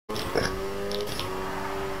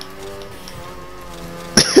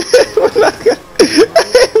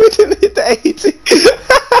We didn't hit the 80.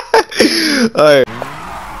 Alright.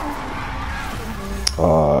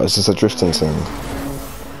 Oh, is this a drifting thing?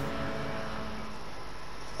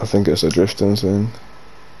 I think it's a drifting thing.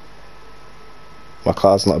 My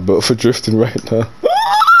car's not built for drifting right now.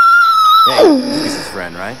 Hey, Lucas's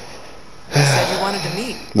friend, right? You said you wanted to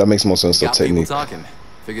meet. That makes more sense. The technique. People talking.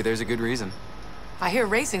 Figure there's a good reason. I hear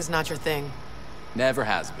racing's not your thing. Never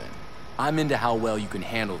has been. I'm into how well you can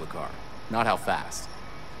handle the car, not how fast.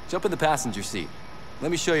 Jump in the passenger seat.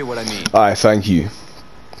 Let me show you what I mean. Alright, thank you.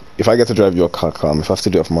 If I get to drive your car, calm. If I have to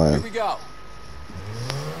do it off mine. Here we go.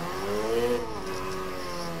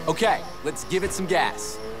 Okay, let's give it some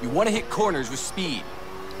gas. You want to hit corners with speed.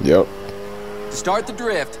 Yep. To start the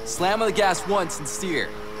drift, slam on the gas once and steer.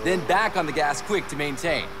 Then back on the gas quick to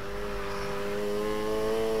maintain.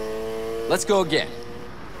 Let's go again.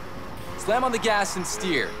 Slam on the gas and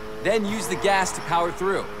steer. Then use the gas to power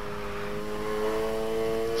through.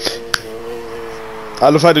 I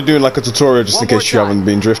love how they're doing like a tutorial just in case you haven't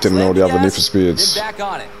been drifting and all the other Need for Speeds. Then back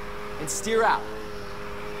on it and steer out.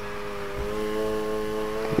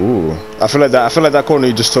 Ooh, I feel like that corner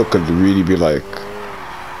you just took could really be like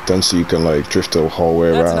done so you can like drift the whole way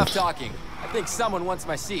around. That's enough talking. I think someone wants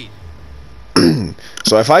my seat.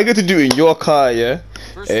 So if I get to do it in your car, yeah.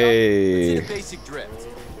 First hey. up, let's hit a basic drift.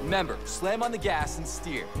 Remember, slam on the gas and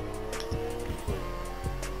steer.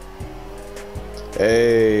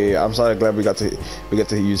 Hey, I'm so glad we get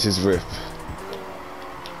to use his whip.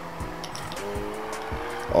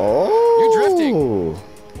 Oh, you're drifting.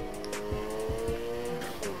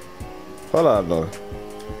 Hold on, though.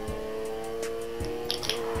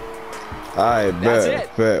 I bet.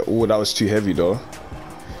 Oh, that was too heavy, though.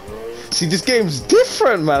 See, this game's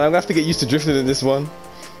different, man. I'm gonna have to get used to drifting in this one.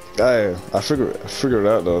 I figure it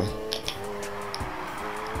out, though.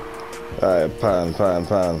 Alright, pan.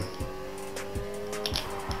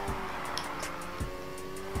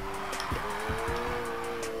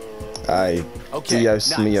 Aye. Okay,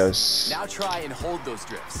 nice. Mios. Now try and hold those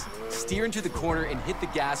drifts. Steer into the corner and hit the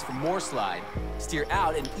gas for more slide. Steer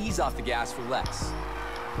out and ease off the gas for less.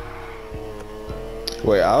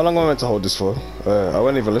 Wait, how long am I meant to hold this for? I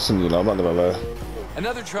won't even listen to you, I'm not gonna lie.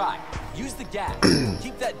 Another try. Use the gas.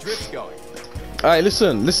 Keep that drift going. Alright,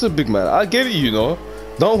 listen, big man. I get it, you know.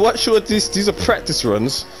 Don't watch what these are practice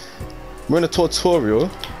runs. We're in a tutorial.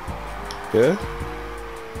 Yeah?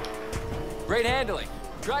 Great handling.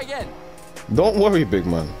 Try again. Don't worry, big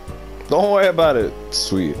man. Don't worry about it,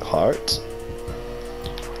 sweetheart.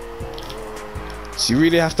 So you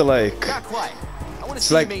really have to like... Not quite. I want to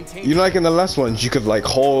see like, you know, like in the last ones, you could like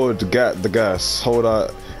hold the gas, hold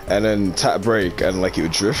out, and then tap brake, and like it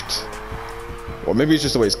would drift. Or maybe it's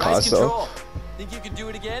just the way it's car's set up. Think you could do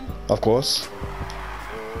it again? Of course.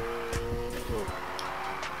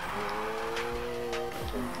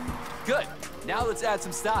 Good. Now let's add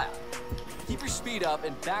some style. Keep your speed up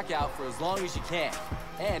and back out for as long as you can.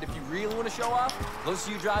 And if you really want to show off, the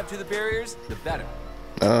closer you drive to the barriers, the better.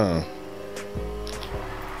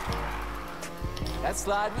 That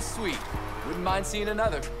slide was sweet. Wouldn't mind seeing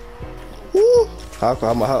another. Woo! How?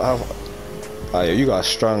 Oh yeah, you got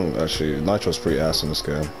strong. Actually, Nitro's pretty ass in this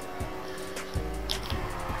game.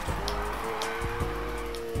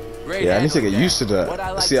 Great. Yeah, I need to get used to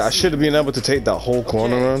that. See, I should have been able to take that whole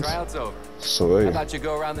corner around. Tryout's over. So hey. How about you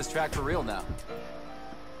go around this track for real now?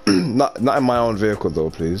 not in my own vehicle though,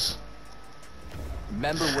 please.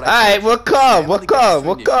 Remember what Alright, we'll come.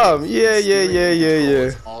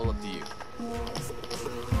 Yeah. All up to you.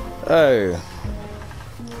 Hey.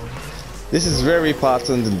 This is very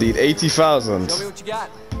potent indeed. 80,000. Show me what you got.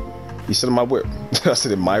 You said in my whip. I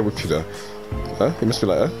said in my whip, you know. Huh? You must be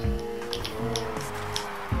like,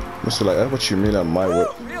 what you mean on my whip?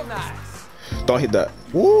 Real nice. Don't hit that.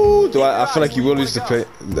 Woo! I feel like you will lose the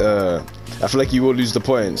I feel like you will lose the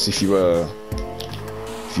points if you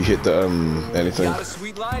hit the anything. Got a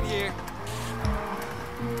sweet line here.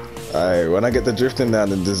 Alright, when I get the drifting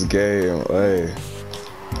down in this game, hey.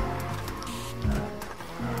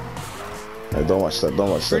 Hey, don't watch that. Don't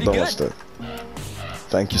watch that.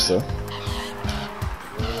 Thank you, sir.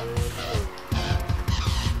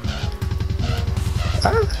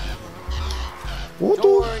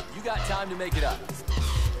 Don't worry, you got time to make it up.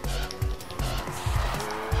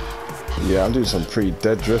 Yeah, I'm doing some pretty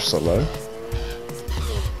dead drifts, alone.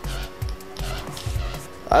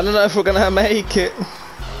 I don't know if we're gonna make it.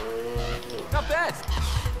 Not bad.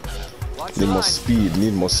 Watch Need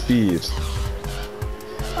more speed.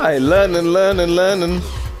 I learning.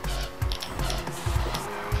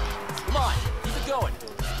 Come on, keep it going.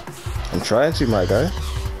 I'm trying to, my guy.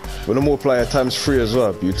 With the multiplier times 3 as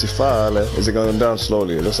well. Beautiful. Is it going down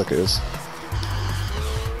slowly? It looks like it is.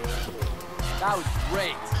 That was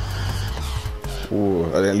great. Ooh,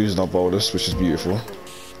 I didn't lose no bonus, which is beautiful.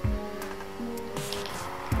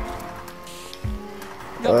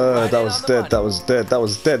 That was dead. That was dead. That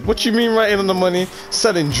was dead. What you mean right in on the money?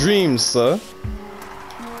 Selling dreams, sir.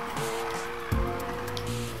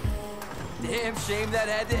 Damn shame that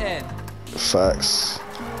had to end. Facts.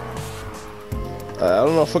 I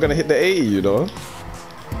don't know if we're gonna hit the 80, you know.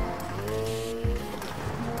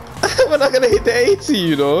 We're not gonna hit the 80,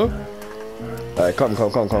 you know. Alright, come.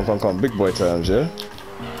 Big boy times, yeah?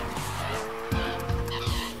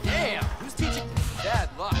 Damn, who's teaching bad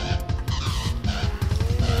luck?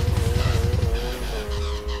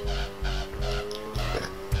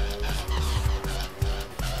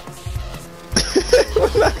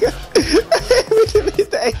 We didn't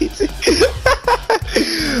hit the 80.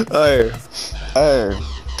 Alright.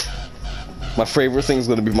 My favorite thing is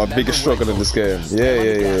gonna be my biggest struggle in this game.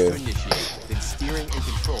 Yeah.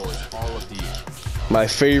 My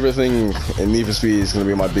favorite thing in Need for Speed is gonna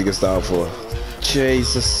be my biggest downfall.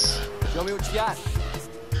 Jesus. Show me what you got.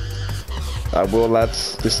 I will,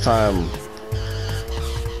 lads. This time.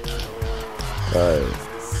 Alright.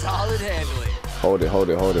 Solid handling. Hold it.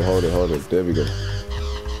 There we go.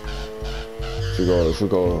 If we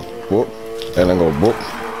go, whoop, and then go whoop.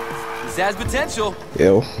 This has potential.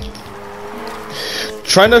 Ew.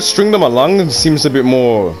 Trying to string them along seems a bit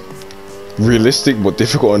more realistic, but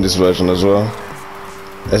difficult in this version as well.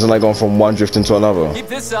 Isn't like going from one drift into another. Keep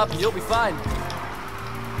this up and you'll be fine.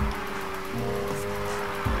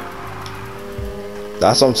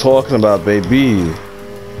 That's what I'm talking about, baby.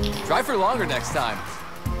 Try for longer next time.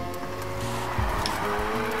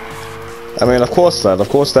 I mean, of course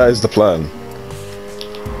that is the plan.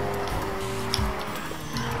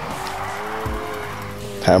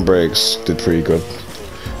 Handbrakes did pretty good.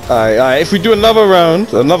 Alright, if we do another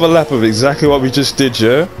round, another lap of exactly what we just did,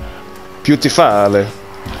 yeah? Beautiful.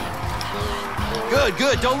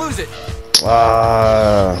 Good, don't lose it.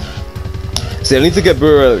 See, I need to get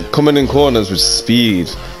better at coming in corners with speed.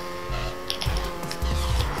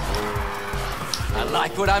 I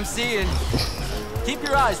like what I'm seeing. Keep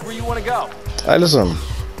your eyes where you want to go. Alright, listen.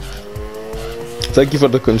 Thank you for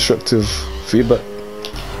the constructive feedback.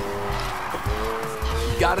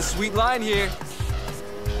 You got a sweet line here.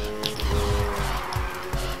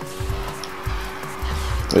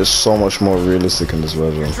 It's so much more realistic in this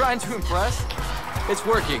version. You're trying to impress? It's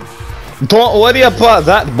working. Don't worry about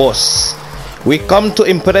that, boss. We come to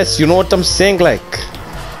impress, you know what I'm saying, like.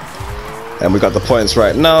 And we got the points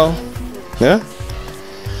right now. Yeah?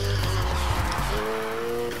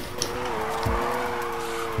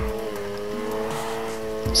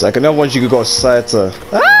 So I can have ones you could go side to.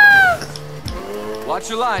 Watch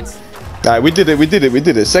your lines. Alright, we did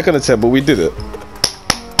it. Second attempt, but we did it.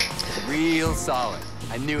 Real solid.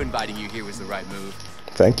 I knew inviting you here was the right move.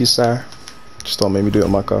 Thank you, sir. Just don't make me do it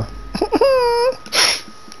in my car.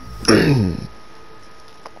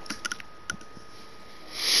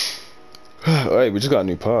 Alright, we just got a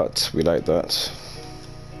new part. We like that.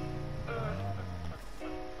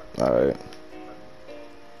 Alright.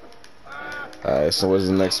 Alright, so where's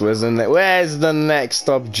the next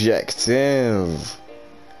objective?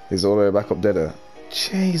 He's all the way back up there.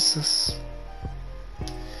 Jesus.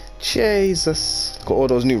 Got all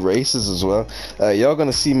those new races as well. Y'all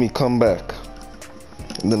gonna see me come back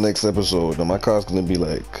in the next episode, and my car's gonna be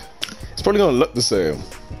like, it's probably gonna look the same,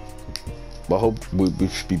 but I hope we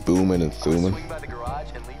should be booming and thooming. Swing by the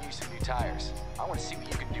garage and leave you some new tires. I want to see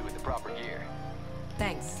what you can do with the proper gear.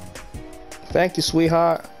 Thanks. Thank you,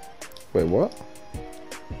 sweetheart. Wait, what?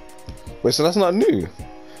 Wait, so that's not new?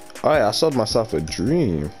 Alright, I sold myself a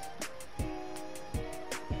dream.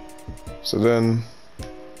 So then,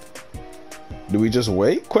 do we just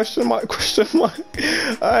wait? Question mark?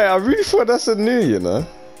 Alright, I really thought that's a new, you know.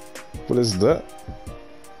 What is that?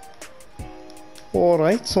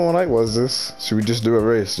 Alright, what's this? Should we just do a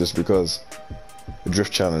race just because? A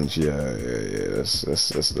drift challenge, yeah. Let's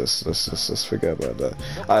forget about that.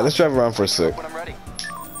 Alright, let's drive around for a sec. When I'm ready.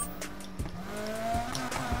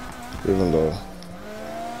 Even though.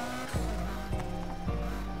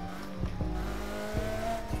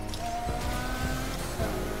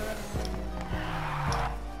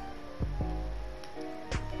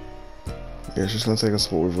 Yeah, it's just gonna take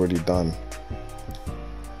us what we've already done.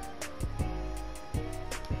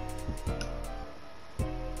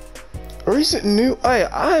 Or is it new?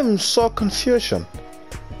 I'm so confusion.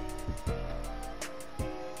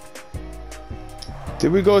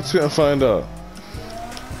 Did we go to it and find out?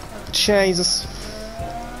 Jesus.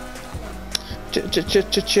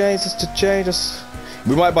 Change us.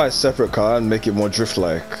 We might buy a separate car and make it more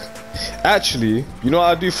drift-like. Actually, you know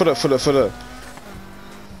what I do for the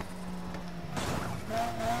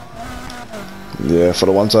yeah, for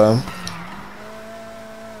the one time.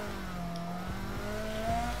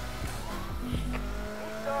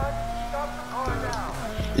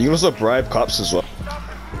 You can also bribe cops as well.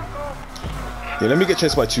 Yeah, let me get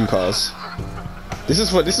chased by 2 cars. This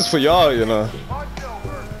is for y'all, you know.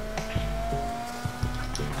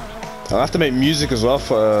 I have to make music as well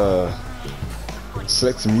for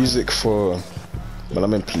select music for when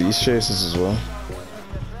I'm in police chases as well.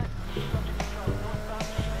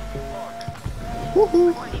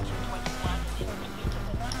 Woohoo!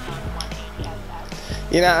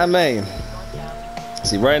 You know what I mean?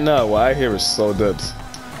 See, right now what I hear is so dead.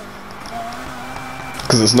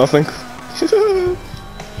 Cause it's nothing.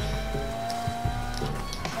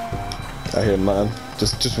 I hear nothing.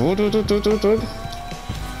 Just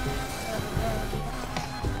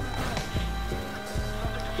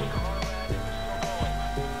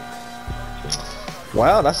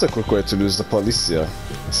wow, that's a quick way to lose the police, yeah.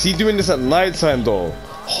 See, doing this at nighttime though,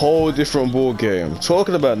 whole different ball game.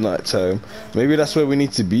 Talking about nighttime, maybe that's where we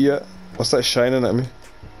need to be at. What's that shining at me?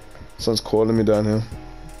 Someone's calling me down here.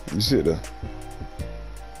 You see it there?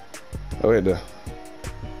 Oh, wait there.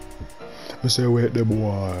 I say wait there,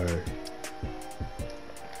 boy.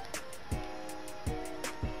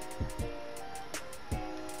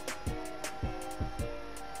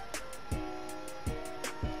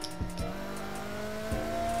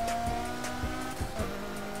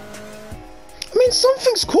 I mean,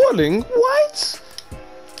 something's calling. What?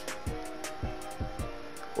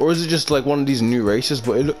 Or is it just like one of these new races?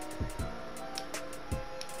 But it look.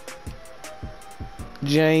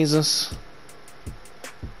 Jesus.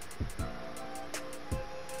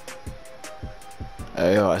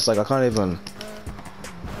 Hey, yo, it's like I can't even.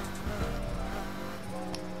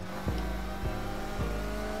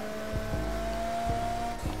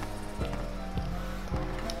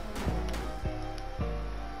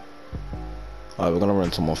 Alright, we're gonna run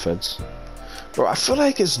into more feds. Bro, I feel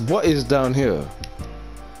like it's what is down here.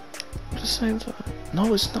 At the same time.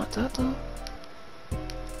 No, it's not that though.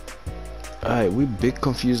 Alright, we big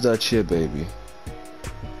confused that shit, baby.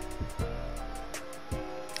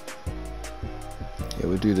 Yeah,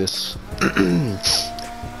 we do this.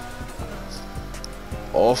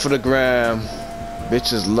 All for the gram.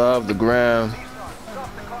 Bitches love the gram.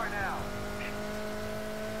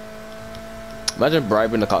 Imagine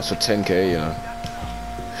bribing the cops for 10k, you know.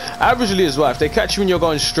 Averagely as well, if they catch you when you're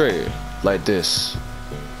going straight, like this.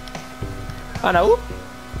 I know.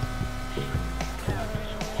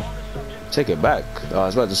 Take it back. I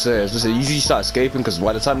was about to say, you usually start escaping because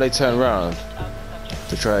by the time they turn around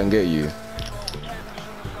to try and get you,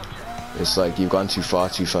 it's like you've gone too far,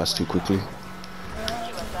 too fast, too quickly.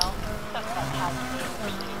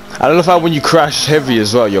 I don't know if when you crash heavy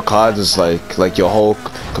as well, your car is like your whole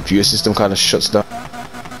computer system kind of shuts down.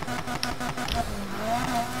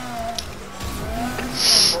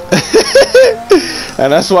 And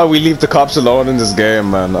that's why we leave the cops alone in this game,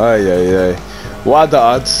 man. Ay, ay, ay. What are the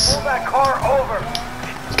odds? Pull that car over.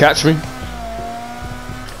 Catch me.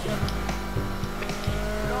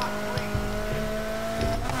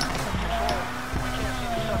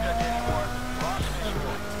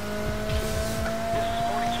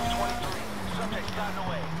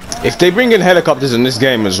 If they bring in helicopters in this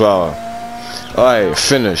game as well, alright,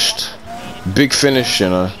 finished. Big finish, you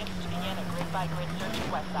know.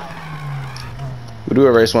 We'll do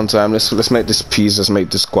a race one time. Let's make this piece. Let's make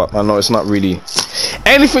this squat. I know it's not really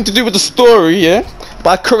anything to do with the story, yeah,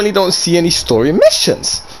 but I currently don't see any story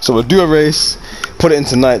missions. So we'll do a race, put it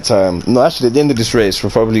into nighttime. No, actually, at the end of this race will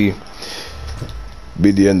probably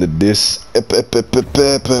be the end of this.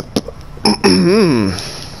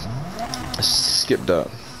 Skip that.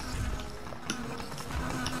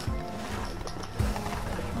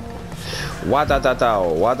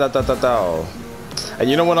 Wa-da-da-da-da. And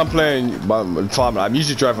you know when I'm playing farming, I'm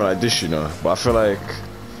usually driving like this, you know. But I feel like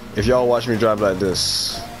if y'all watch me drive like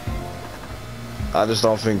this, I just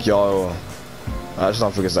don't think y'all. I just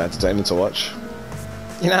don't think it's that entertaining to watch.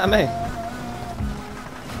 You know what I mean?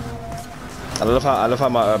 I love how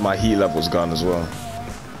my heat level's gone as well.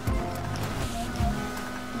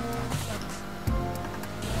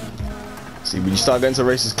 See, when you start getting to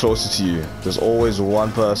races closer to you, there's always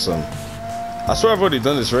one person. I swear I've already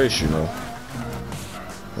done this race, you know.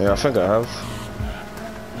 Yeah, I think I have.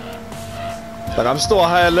 Like, I'm still a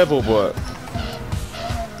higher level, but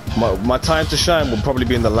my time to shine will probably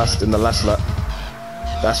be in the last lap.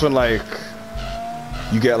 That's when, like,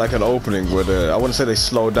 you get like an opening where I wouldn't say they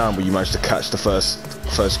slow down, but you manage to catch the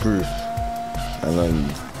first group, and then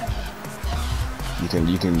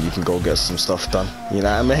you can go get some stuff done. You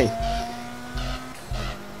know what I mean?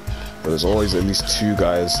 But there's always at least 2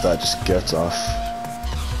 guys that just get off.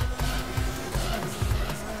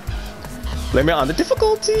 Blame it on the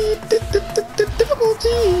difficulty.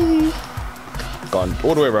 Difficulty. Gone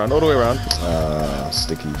all the way around. All the way around.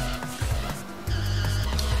 Sticky.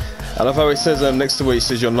 I love how it says next to where it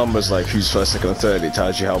says your numbers, like who's first, second, and third. It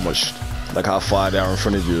tells you how much, like how far they are in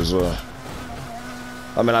front of you as well.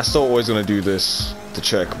 I mean, I still always gonna do this to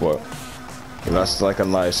check, but you know, that's like a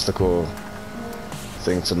nice little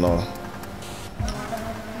thing to know.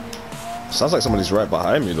 Sounds like somebody's right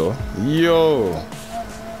behind me though. Yo,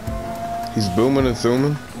 he's Boomin and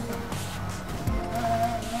Thoomin.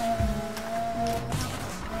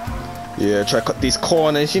 Yeah, try to cut these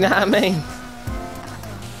corners. You know what I mean?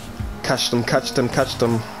 Catch them, catch them, catch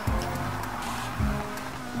them.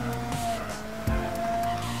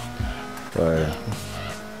 Right.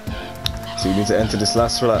 So you need to enter this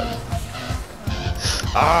last flat.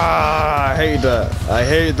 Ah, I hate that. I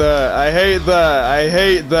hate that. I hate that. I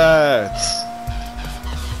hate that.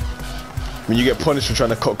 When you get punished for trying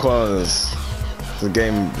to cut corners, the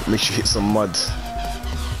game makes you hit some mud.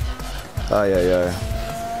 Ah, yeah.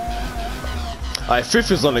 Alright,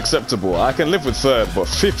 5th is unacceptable. I can live with 3rd, but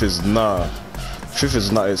 5th is nah. 5th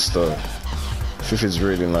is not it though. 5th is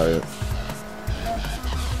really not it.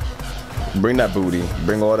 Bring that booty.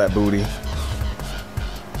 Bring all that booty.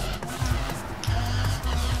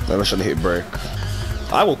 Never should hit break.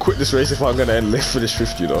 I will quit this race if I'm gonna live for this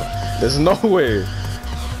 50 though. There's no way.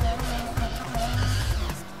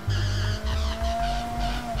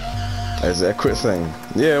 Is it a quit thing?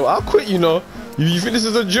 Yeah, well, I'll quit, you know. You think this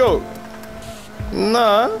is a joke?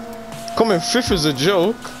 Nah. Coming 5th is a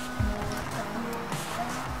joke.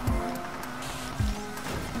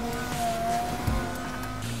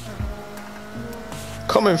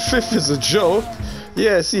 Coming 5th is a joke.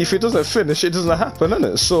 Yeah, see, if it doesn't finish, it doesn't happen,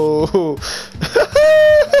 innit? So...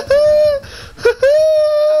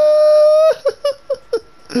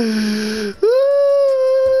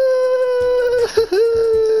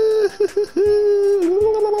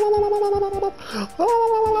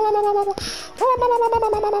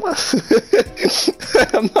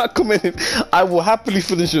 I'm not coming in. I will happily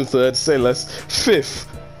finish in 3rd, say less.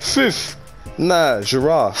 5th. Nah,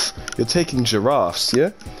 giraffe. You're taking giraffes,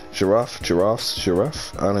 yeah? Giraffe.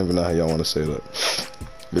 I don't even know how y'all want to say that.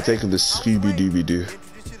 You're taking the Scooby-Dooby-Doo.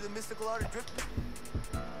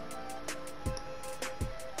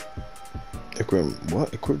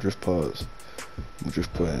 Equip drift parts.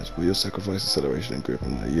 Drift plans. Will you sacrifice acceleration and grip?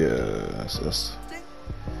 And yeah, that's.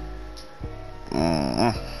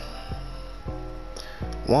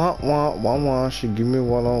 She give me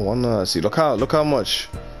one. See, look how much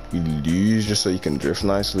you lose just so you can drift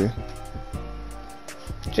nicely.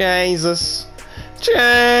 Jesus.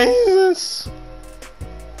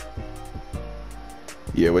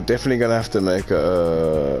 Yeah, we're definitely gonna have to make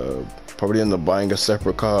probably end up buying a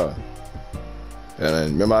separate car. And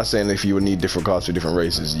then, remember I was saying if you would need different cars for different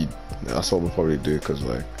races, that's what we'll probably do, because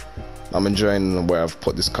like I'm enjoying where I've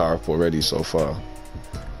put this car up already so far.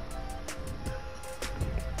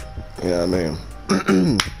 You know what I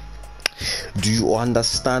mean? Do you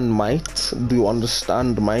understand, mate? Do you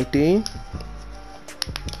understand, matey?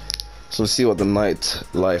 So let's see what the night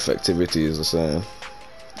life activities are saying.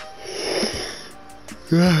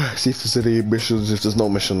 See if there's any missions. If there's no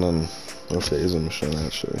mission, then if there is a mission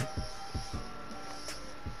actually.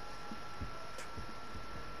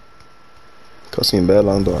 Cussing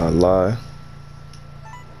Badland, I lie.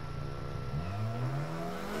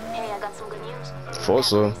 Hey, I got some good news. Thought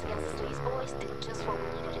so. Against the Threes boys did just what we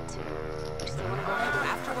needed it to. You still wanna go for it?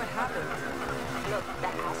 After what happened? Look,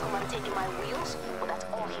 that asshole might have taken my wheels. Well, that's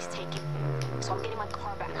all he's taking. So I'm getting my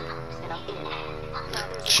car back, and I'm in. Now,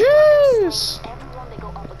 there's Cheers! everyone they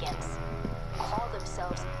go up against call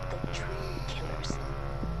themselves the Dream Killers.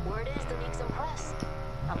 Word is the league's impressed.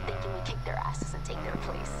 I'm thinking we kick their asses and take their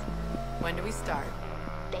place. When do we start?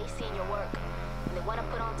 They seen your work, and they want to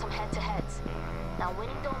put on some head-to-heads. Now,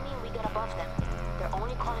 winning don't mean we get above them. They're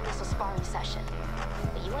only calling this a sparring session.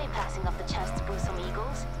 But you ain't passing up the chance to bring some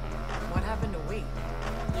egos. What happened to we?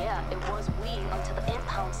 Yeah, it was we until the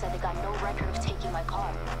impound said they got no record of taking my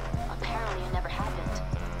car. Apparently, it never happened.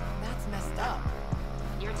 That's messed up.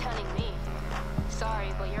 You're telling me.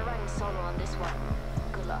 Sorry, but you're riding solo on this one.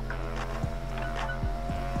 Good luck.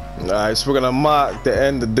 Alright, so we're gonna mark the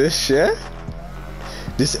end of this, yeah?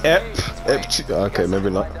 This okay,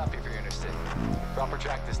 maybe not. Up if you're interested. Proper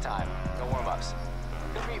track this time. No warm-ups.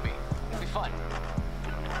 Come meet me. It'll be fun.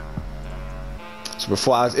 So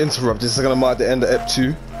before I interrupt, this is gonna mark the end of Ep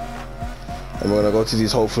 2. And we're gonna go to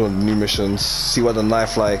these hopeful new missions, see what the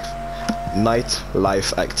nightlife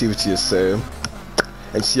activity is saying,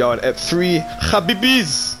 and see how in Ep 3,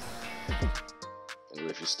 Habibis!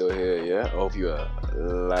 And if you're still here, yeah, I hope you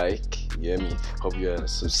like, you hear me? Hope you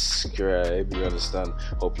subscribe, you understand?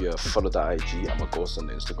 Hope you follow the IG. I'm a ghost on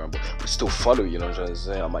the Instagram, but we still follow, you know what I'm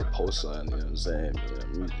saying? I might post on, you know what I'm saying?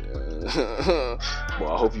 Yeah. But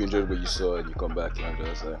I hope you enjoyed what you saw and you come back, you know what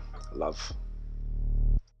I'm saying? Love.